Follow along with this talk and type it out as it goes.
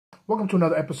Welcome to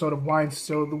another episode of Wine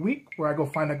Still of the Week, where I go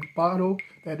find a bottle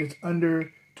that is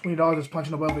under $20 that's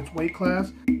punching above its weight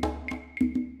class.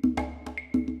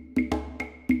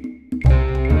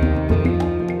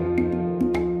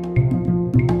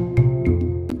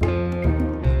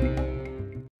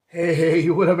 Hey,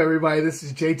 what up everybody? This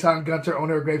is J-Ton Gunter,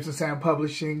 owner of Grapes and Sand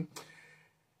Publishing.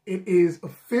 It is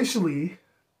officially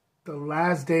the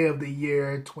last day of the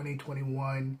year,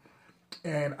 2021,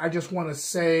 and I just want to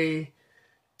say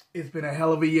it's been a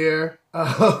hell of a year.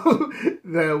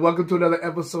 Welcome to another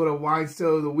episode of Wine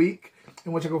Still of the Week,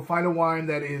 in which I go find a wine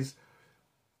that is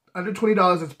under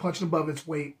 $20 that's punching above its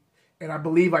weight. And I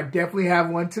believe I definitely have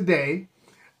one today.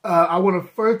 I want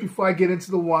to first, before I get into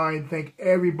the wine, thank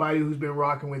everybody who's been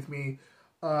rocking with me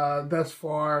thus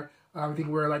far. I think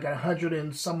we're like at 100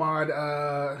 and some odd,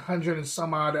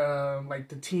 like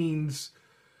the teens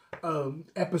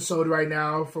episode right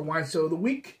now for Wine Still of the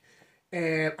Week.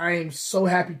 And I am so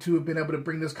happy to have been able to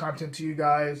bring this content to you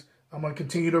guys. I'm going to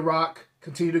continue to rock,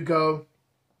 continue to go.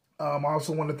 I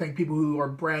also want to thank people who are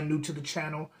brand new to the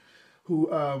channel, who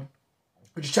are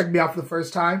just checking me out for the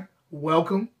first time.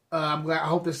 Welcome. I'm glad. I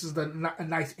hope this is a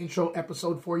nice intro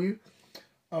episode for you.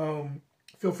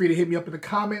 Feel free to hit me up in the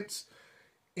comments.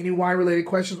 Any wine-related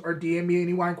questions, or DM me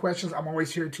any wine questions. I'm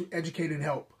always here to educate and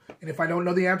help. And if I don't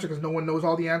know the answer, because no one knows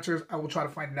all the answers, I will try to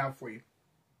find it out for you.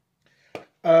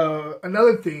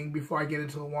 Another thing before I get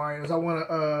into the wine is I want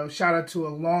to shout out to a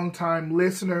long-time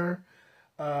listener,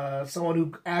 someone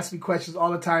who asks me questions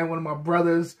all the time, one of my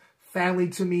brothers, family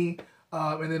to me,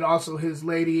 and then also his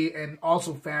lady and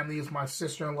also family is my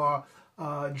sister-in-law,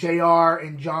 JR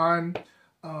and John.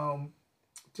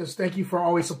 Just thank you for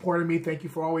always supporting me. Thank you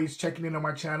for always checking in on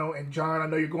my channel. And John, I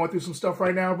know you're going through some stuff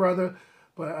right now, brother,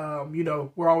 but you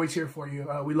know, we're always here for you.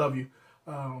 We love you.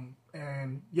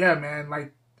 And yeah, man,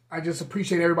 like, I just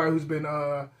appreciate everybody who's been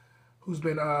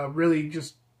really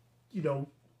just, you know,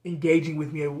 engaging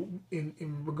with me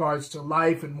in regards to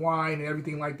life and wine and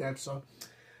everything like that. So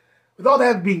with all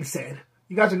that being said,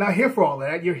 you guys are not here for all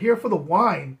that. You're here for the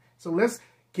wine. So let's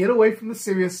get away from the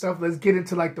serious stuff. Let's get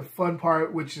into like the fun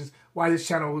part, which is why this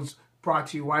channel was brought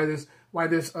to you, why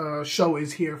this show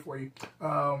is here for you.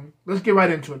 Let's get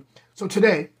right into it. So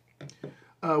today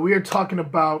we are talking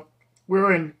about,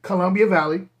 we're in Columbia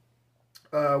Valley.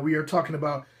 We are talking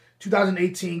about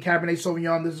 2018 Cabernet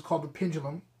Sauvignon. This is called the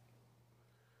Pendulum.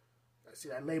 I see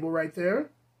that label right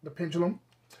there, the Pendulum.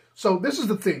 So this is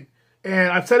the thing,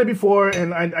 and I've said it before,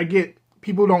 and I get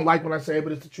people don't like what I say,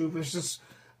 but it's the truth. It's just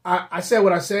I said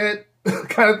what I said,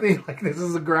 kind of thing. Like, this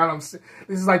is the ground this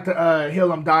is like the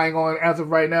hill I'm dying on as of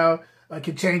right now. It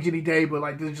could change any day, but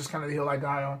like this is just kind of the hill I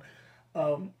die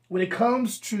on. When it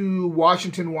comes to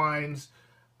Washington wines,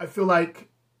 I feel like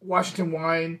Washington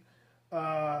wine,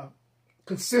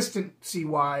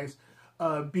 consistency-wise,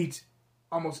 beats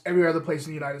almost every other place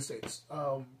in the United States.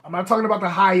 I'm not talking about the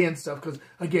high-end stuff, because,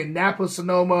 again, Napa,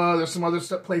 Sonoma, there's some other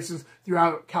places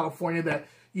throughout California that,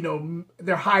 you know,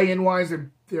 they're high-end wines,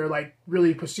 they're like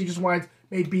really prestigious wines,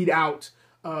 may beat out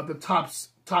the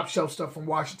top shelf stuff from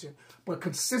Washington. But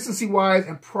consistency-wise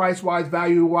and price-wise,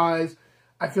 value-wise,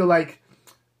 I feel like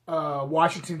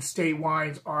Washington State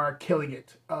wines are killing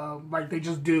it. Like, they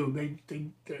just do.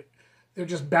 They're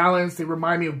just balanced. They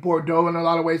remind me of Bordeaux in a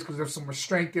lot of ways, because there's some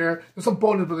restraint there. There's some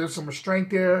boldness, but there's some restraint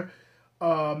there.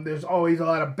 There's always a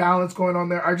lot of balance going on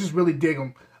there. I just really dig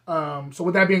them. So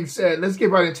with that being said, let's get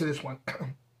right into this one.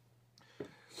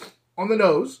 On the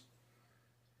nose.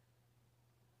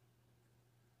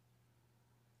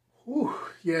 Whew,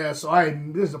 yeah, so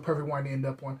this is a perfect wine to end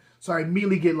up on. So I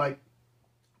immediately get like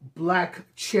black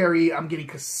cherry. I'm getting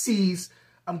cassis.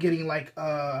 I'm getting like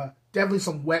definitely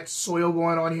some wet soil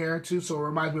going on here too, so it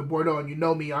reminds me of Bordeaux. And you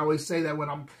know me, I always say that when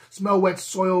I smell wet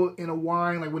soil in a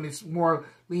wine, like when it's more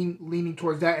leaning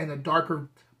towards that and the darker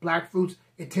black fruits,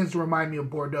 it tends to remind me of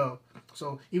Bordeaux.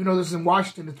 So even though this is in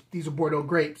Washington, these are Bordeaux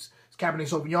grapes. It's Cabernet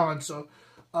Sauvignon, so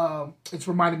it's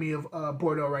reminding me of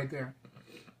Bordeaux right there.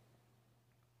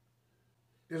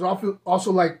 There's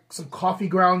also like some coffee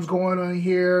grounds going on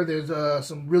here. There's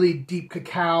some really deep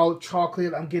cacao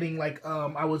chocolate. I'm getting like,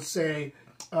 I would say,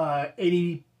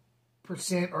 80%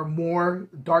 or more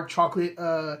dark chocolate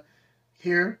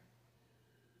here.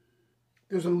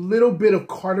 There's a little bit of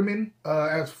cardamom,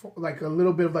 like a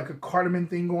little bit of like a cardamom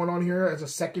thing going on here as a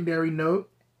secondary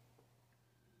note.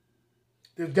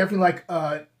 There's definitely like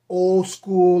old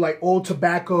school, like old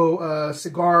tobacco,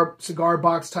 cigar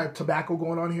box type tobacco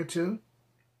going on here too.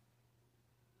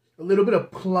 A little bit of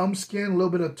plum skin, a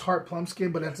little bit of tart plum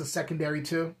skin, but that's a secondary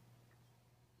too.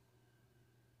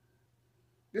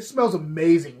 This smells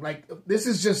amazing. Like, this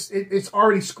is just, it's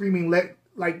already screaming,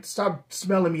 like, stop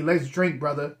smelling me. Let's drink,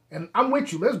 brother. And I'm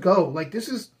with you. Let's go. Like,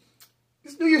 it's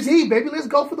New Year's Eve, baby. Let's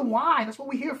go for the wine. That's what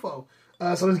we're here for.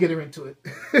 So let's get into it.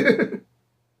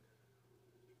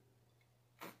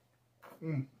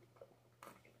 mm.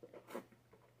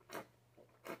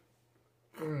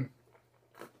 Mm.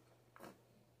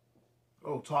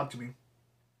 Oh, talk to me.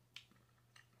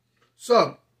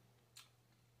 So,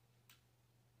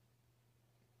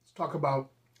 let's talk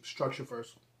about structure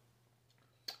first.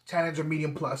 Tannins are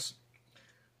medium plus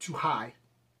to high.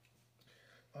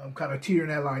 Kind of teetering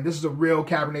that line. This is a real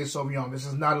Cabernet Sauvignon. This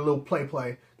is not a little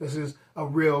play. This is a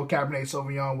real Cabernet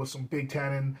Sauvignon with some big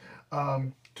tannin.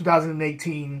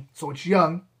 2018, so it's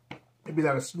young. Maybe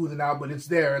that'll smoothen out, but it's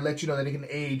there. It lets you know that it can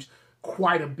age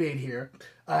quite a bit here.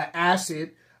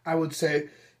 Acid, I would say,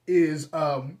 is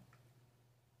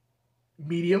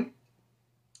medium.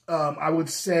 I would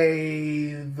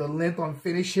say the length on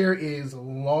finish here is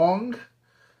long.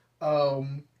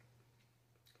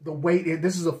 The weight,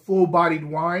 this is a full-bodied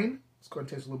wine. Let's go and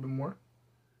taste a little bit more.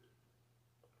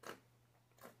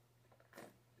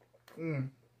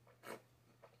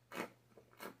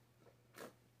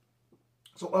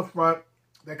 So up front,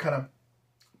 that kind of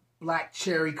black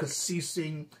cherry cassis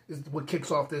is what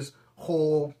kicks off this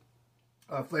whole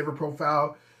flavor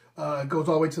profile. It goes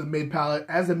all the way to the mid palate.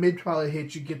 As the mid palate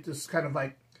hits, you get this kind of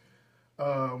like,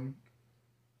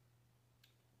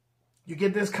 you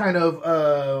get this kind of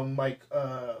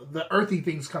the earthy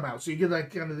things come out. So you get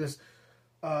like kind of this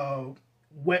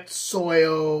wet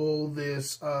soil,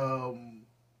 this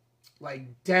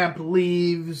like damp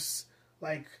leaves,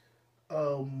 like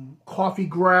coffee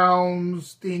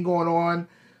grounds thing going on.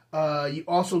 You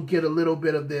also get a little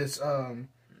bit of this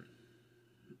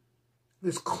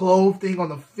this clove thing on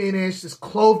the finish. This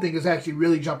clove thing is actually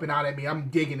really jumping out at me. I'm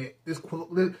digging it.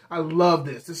 I love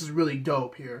this. This is really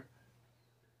dope here.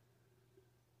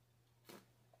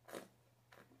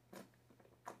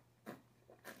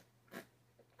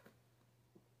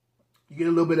 You get a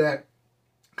little bit of that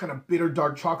kind of bitter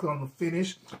dark chocolate on the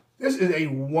finish. This is a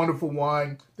wonderful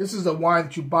wine. This is a wine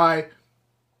that you buy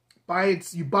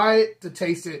it to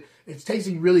taste it. It's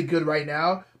tasting really good right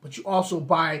now, but you also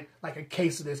buy like a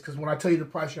case of this, because when I tell you the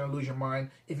price, you're going to lose your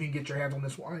mind if you can get your hands on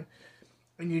this wine.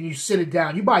 And you sit it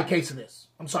down. You buy a case of this.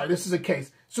 I'm sorry, this is a case.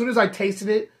 As soon as I tasted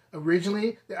it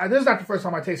originally, this is not the first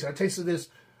time I tasted it. I tasted this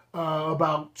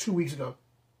about 2 weeks ago.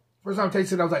 First time I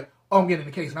tasted it, I was like, oh, I'm getting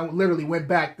the case. And I literally went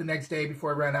back the next day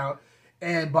before it ran out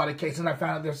and bought a case. And I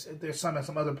found out there's some at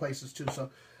some other places too. So,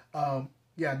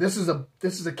 yeah, this is a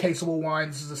caseable wine.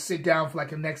 This is a sit down for like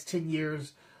the next 10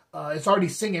 years. It's already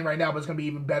singing right now, but it's going to be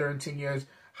even better in 10 years.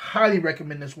 Highly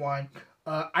recommend this wine.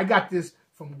 I got this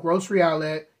from Grocery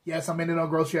Outlet. Yes, I'm in it on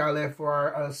Grocery Outlet for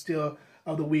our Steal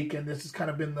of the Week. And this has kind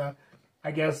of been the,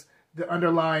 I guess, the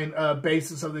underlying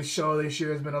basis of this show this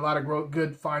year. Has been a lot of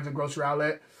good finds in Grocery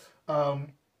Outlet.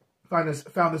 Found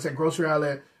this at Grocery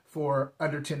Outlet for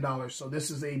under $10. So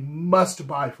this is a must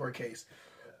buy for a case.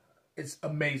 It's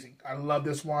amazing. I love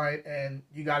this wine, and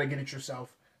you got to get it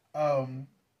yourself.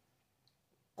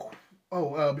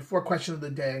 Before question of the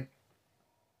day,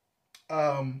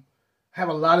 have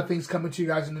a lot of things coming to you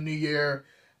guys in the new year.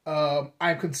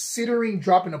 I'm considering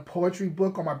dropping a poetry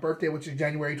book on my birthday, which is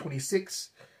January 26th.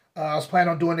 I was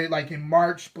planning on doing it like in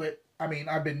March, but I mean,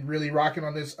 I've been really rocking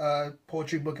on this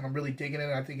poetry book, and I'm really digging it.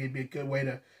 And I think it'd be a good way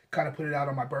to kind of put it out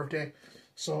on my birthday.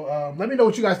 So let me know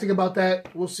what you guys think about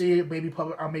that. We'll see. Maybe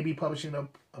I may be publishing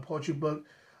a poetry book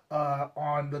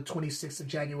on the 26th of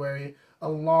January,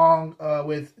 along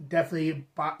with definitely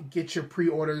get your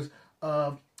pre-orders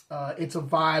of It's a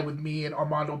Vibe with me and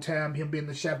Armando Tam, him being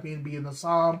the chef, me being the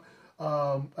som,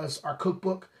 as our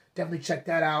cookbook. Definitely check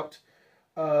that out.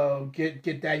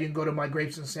 Get that. You can go to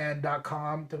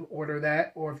mygrapesandsand.com to order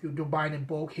that, or if you're buying in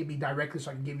bulk, hit me directly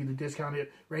so I can give you the discounted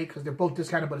rate, because they're both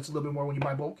discounted, but it's a little bit more when you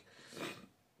buy bulk.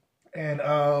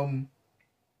 And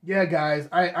yeah, guys,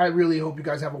 I really hope you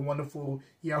guys have a wonderful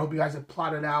year. I hope you guys have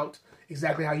plotted out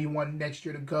exactly how you want next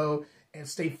year to go, and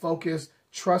stay focused,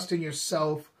 trust in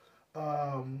yourself,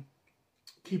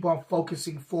 keep on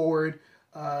focusing forward.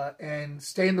 And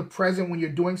stay in the present when you're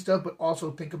doing stuff, but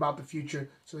also think about the future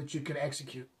so that you can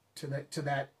execute to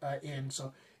that end.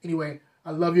 So anyway,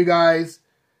 I love you guys.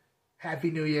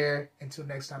 Happy New Year. Until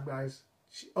next time, guys.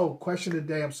 Oh, question of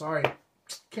the day. I'm sorry.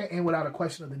 Can't end without a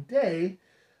question of the day.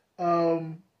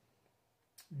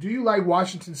 Do you like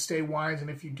Washington State wines? And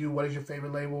if you do, what is your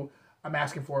favorite label? I'm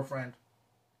asking for a friend.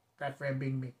 That friend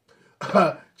being me.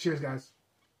 Cheers, guys.